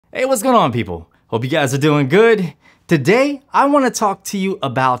Hey, what's going on, people? Hope you guys are doing good. Today, I want to talk to you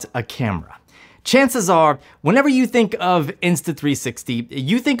about a camera. Chances are, whenever you think of Insta360,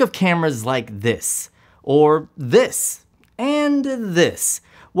 you think of cameras like this, or this, and this.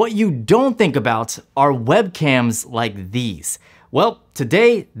 What you don't think about are webcams like these. Well,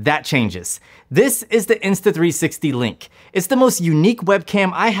 today, that changes. This is the Insta360 Link. It's the most unique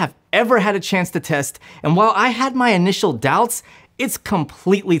webcam I have ever had a chance to test, and while I had my initial doubts, it's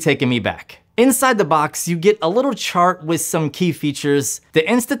completely taken me back. Inside the box, you get a little chart with some key features, the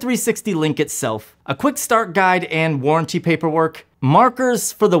Insta360 Link itself, a quick start guide and warranty paperwork,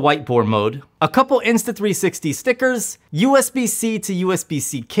 markers for the whiteboard mode, a couple Insta360 stickers, USB-C to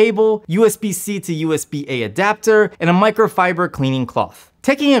USB-C cable, USB-C to USB-A adapter, and a microfiber cleaning cloth.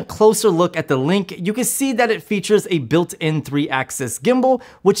 Taking a closer look at the Link, you can see that it features a built-in 3-axis gimbal,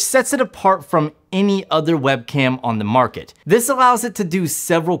 which sets it apart from any other webcam on the market. This allows it to do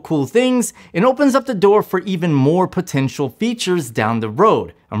several cool things and opens up the door for even more potential features down the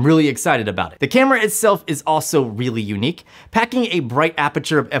road. I'm really excited about it. The camera itself is also really unique. Packing a bright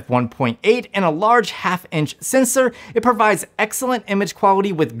aperture of f1.8 and a large 1/2-inch sensor, it provides excellent image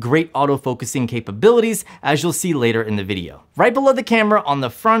quality with great autofocusing capabilities, as you'll see later in the video. Right below the camera on the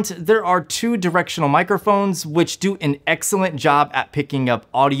front, there are 2 directional microphones, which do an excellent job at picking up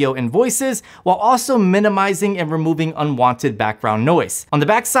audio and voices, while also minimizing and removing unwanted background noise. On the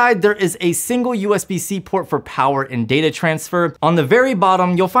back side, there is a single USB-C port for power and data transfer. On the very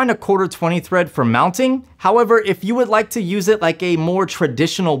bottom, you'll find a 1/4-20 thread for mounting. However, if you would like to use it like a more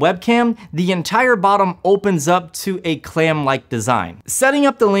traditional webcam, the entire bottom opens up to a clam-like design. Setting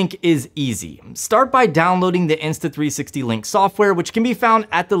up the Link is easy. Start by downloading the Insta360 Link software, which can be found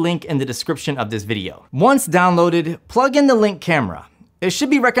at the link in the description of this video. Once downloaded, plug in the Link camera. It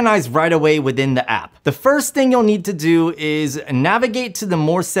should be recognized right away within the app. The first thing you'll need to do is navigate to the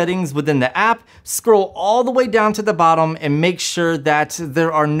more settings within the app, scroll all the way down to the bottom, and make sure that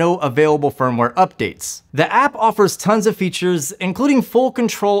there are no available firmware updates. The app offers tons of features, including full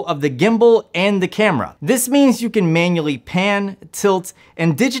control of the gimbal and the camera. This means you can manually pan, tilt,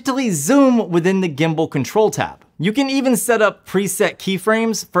 and digitally zoom within the gimbal control tab. You can even set up preset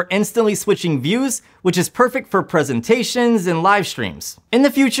keyframes for instantly switching views, which is perfect for presentations and live streams. In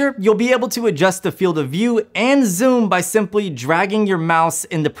the future, you'll be able to adjust the field of view and zoom by simply dragging your mouse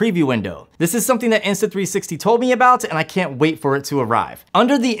in the preview window. This is something that Insta360 told me about, and I can't wait for it to arrive.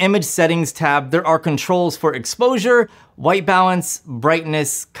 Under the Image Settings tab, there are controls for exposure, white balance,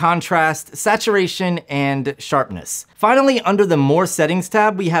 brightness, contrast, saturation, and sharpness. Finally, under the More Settings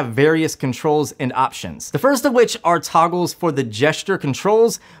tab, we have various controls and options. The first of which are toggles for the gesture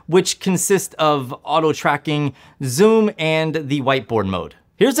controls, which consist of auto tracking, zoom, and the whiteboard mode.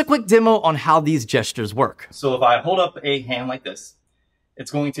 Here's a quick demo on how these gestures work. So if I hold up a hand like this,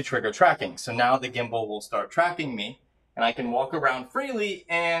 it's going to trigger tracking. So now the gimbal will start tracking me, and I can walk around freely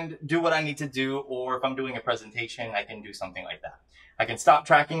and do what I need to do, or if I'm doing a presentation, I can do something like that. I can stop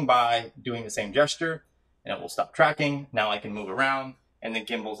tracking by doing the same gesture, and it will stop tracking. Now I can move around, and the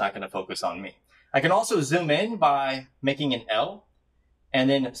gimbal's not going to focus on me. I can also zoom in by making an L, and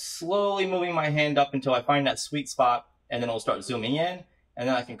then slowly moving my hand up until I find that sweet spot, and then it'll start zooming in, and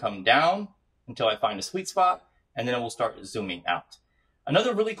then I can come down until I find a sweet spot, and then it will start zooming out.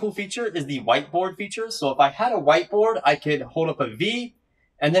 Another really cool feature is the whiteboard feature. So if I had a whiteboard, I could hold up a V,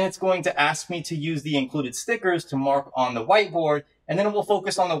 and then it's going to ask me to use the included stickers to mark on the whiteboard, and then it will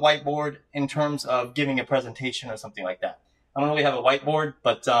focus on the whiteboard in terms of giving a presentation or something like that. I don't really have a whiteboard,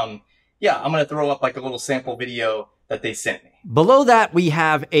 but yeah, I'm gonna throw up like a little sample video that they sent me. Below that, we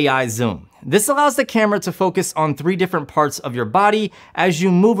have AI Zoom. This allows the camera to focus on 3 different parts of your body as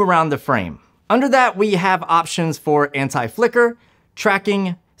you move around the frame. Under that, we have options for anti-flicker,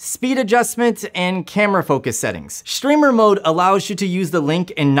 tracking, speed adjustment, and camera focus settings. Streamer mode allows you to use the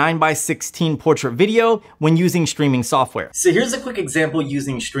Link in 9:16 portrait video when using streaming software. So here's a quick example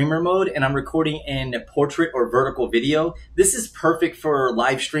using streamer mode, and I'm recording in portrait or vertical video. This is perfect for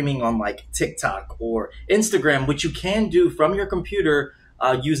live streaming on like TikTok or Instagram, which you can do from your computer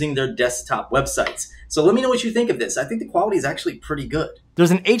using their desktop websites. So let me know what you think of this. I think the quality is actually pretty good.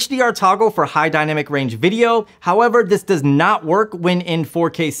 There's an HDR toggle for high dynamic range video. However, this does not work when in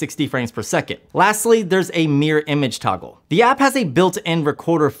 4K 60 frames per second. Lastly, there's a mirror image toggle. The app has a built-in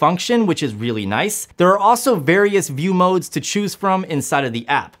recorder function, which is really nice. There are also various view modes to choose from inside of the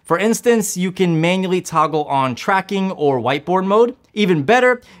app. For instance, you can manually toggle on tracking or whiteboard mode. Even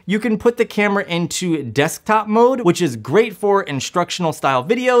better, you can put the camera into desktop mode, which is great for instructional style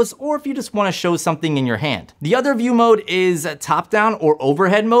videos or if you just want to show something in your hand. The other view mode is top-down or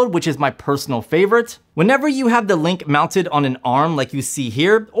overhead mode, which is my personal favorite. Whenever you have the link mounted on an arm like you see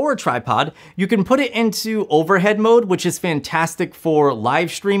here, or a tripod, you can put it into overhead mode, which is fantastic for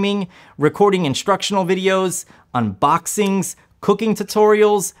live streaming, recording instructional videos, unboxings, cooking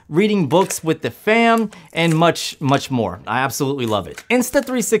tutorials, reading books with the fam, and much, much more. I absolutely love it.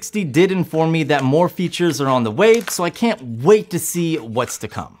 Insta360 did inform me that more features are on the way, so I can't wait to see what's to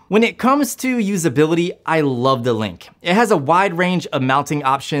come. When it comes to usability, I love the Link. It has a wide range of mounting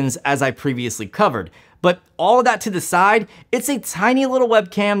options as I previously covered. But all that to the side, it's a tiny little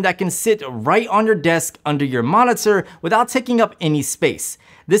webcam that can sit right on your desk under your monitor without taking up any space.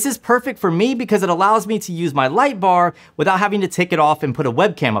 This is perfect for me because it allows me to use my light bar without having to take it off and put a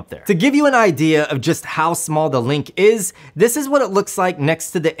webcam up there. To give you an idea of just how small the Link is, this is what it looks like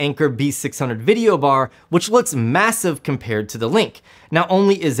next to the Anker B600 video bar, which looks massive compared to the Link. Not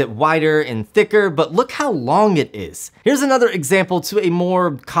only is it wider and thicker, but look how long it is. Here's another example to a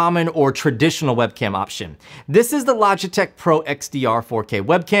more common or traditional webcam option. This is the Logitech Pro XDR 4K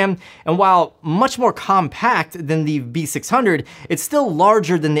webcam, and while much more compact than the B600, it's still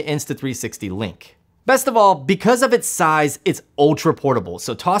larger than the Insta360 Link. Best of all, because of its size, it's ultra portable,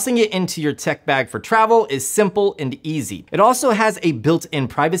 so tossing it into your tech bag for travel is simple and easy. It also has a built-in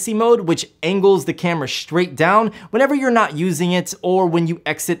privacy mode, which angles the camera straight down whenever you're not using it or when you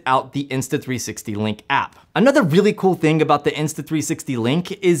exit out the Insta360 Link app. Another really cool thing about the Insta360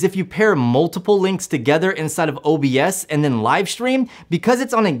 Link is if you pair multiple links together inside of OBS and then live stream, because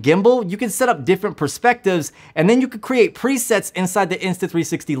it's on a gimbal, you can set up different perspectives and then you can create presets inside the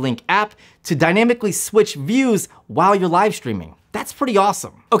Insta360 Link app to dynamically switch views while you're live streaming. That's pretty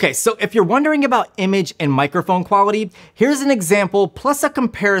awesome. Okay, so if you're wondering about image and microphone quality, here's an example plus a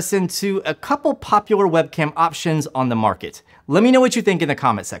comparison to a couple popular webcam options on the market. Let me know what you think in the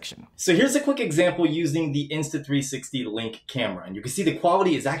comment section. So here's a quick example using the Insta360 Link camera. And you can see the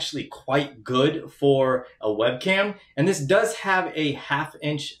quality is actually quite good for a webcam. And this does have a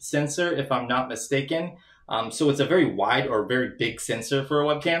 1/2-inch sensor, if I'm not mistaken. So it's a very wide or very big sensor for a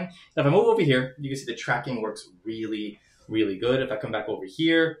webcam. Now if I move over here, you can see the tracking works really good. If I come back over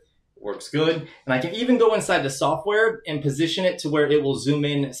here, it works good. And I can even go inside the software and position it to where it will zoom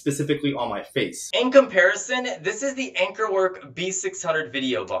in specifically on my face. In comparison, this is the Ankerwork B600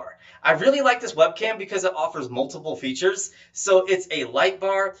 video bar. I really like this webcam because it offers multiple features. So it's a light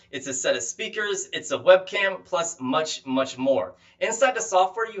bar, it's a set of speakers, it's a webcam, plus much, much more. Inside the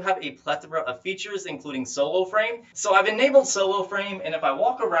software, you have a plethora of features, including solo frame. So I've enabled solo frame, and if I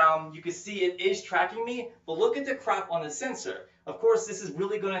walk around, you can see it is tracking me, but look at the crop on the sensor. Of course, this is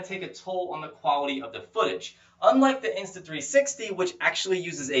really going to take a toll on the quality of the footage. Unlike the Insta360, which actually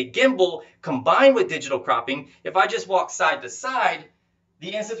uses a gimbal combined with digital cropping, if I just walk side to side,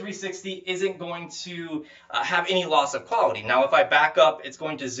 the Insta360 isn't going to have any loss of quality. Now, if I back up, it's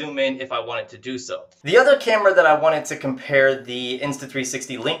going to zoom in if I want it to do so. The other camera that I wanted to compare the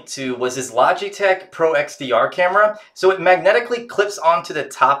Insta360 Link to was this Logitech Pro XDR camera. So it magnetically clips onto the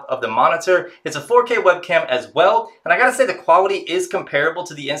top of the monitor. It's a 4K webcam as well. And I gotta say the quality is comparable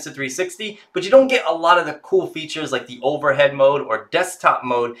to the Insta360, but you don't get a lot of the cool features like the overhead mode or desktop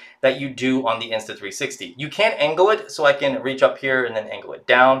mode that you do on the Insta360. You can angle it, so I can reach up here and then angle it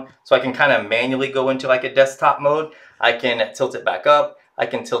down, so I can kind of manually go into like a desktop mode. I can tilt it back up, I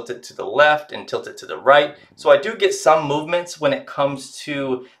can tilt it to the left and tilt it to the right. So I do get some movements when it comes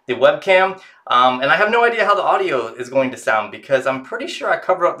to the webcam. And I have no idea how the audio is going to sound because I'm pretty sure I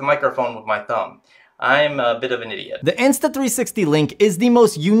cover up the microphone with my thumb. I'm a bit of an idiot. The Insta360 Link is the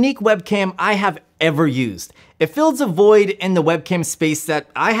most unique webcam I have ever used. It fills a void in the webcam space that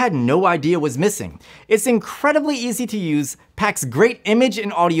I had no idea was missing. It's incredibly easy to use, packs great image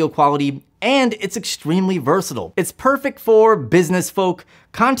and audio quality, and it's extremely versatile. It's perfect for business folk,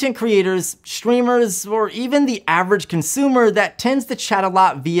 content creators, streamers, or even the average consumer that tends to chat a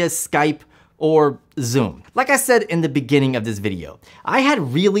lot via Skype or Zoom. Like I said in the beginning of this video, I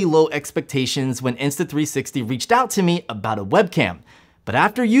had really low expectations when Insta360 reached out to me about a webcam, but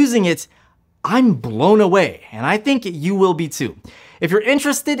after using it, I'm blown away, and I think you will be too. If you're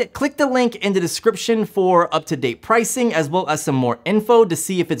interested, click the link in the description for up-to-date pricing as well as some more info to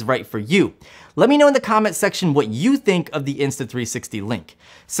see if it's right for you. Let me know in the comment section what you think of the Insta360 Link.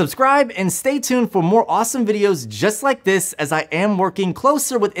 Subscribe and stay tuned for more awesome videos just like this as I am working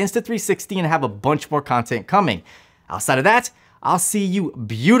closer with Insta360 and have a bunch more content coming. Outside of that, I'll see you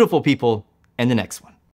beautiful people in the next one.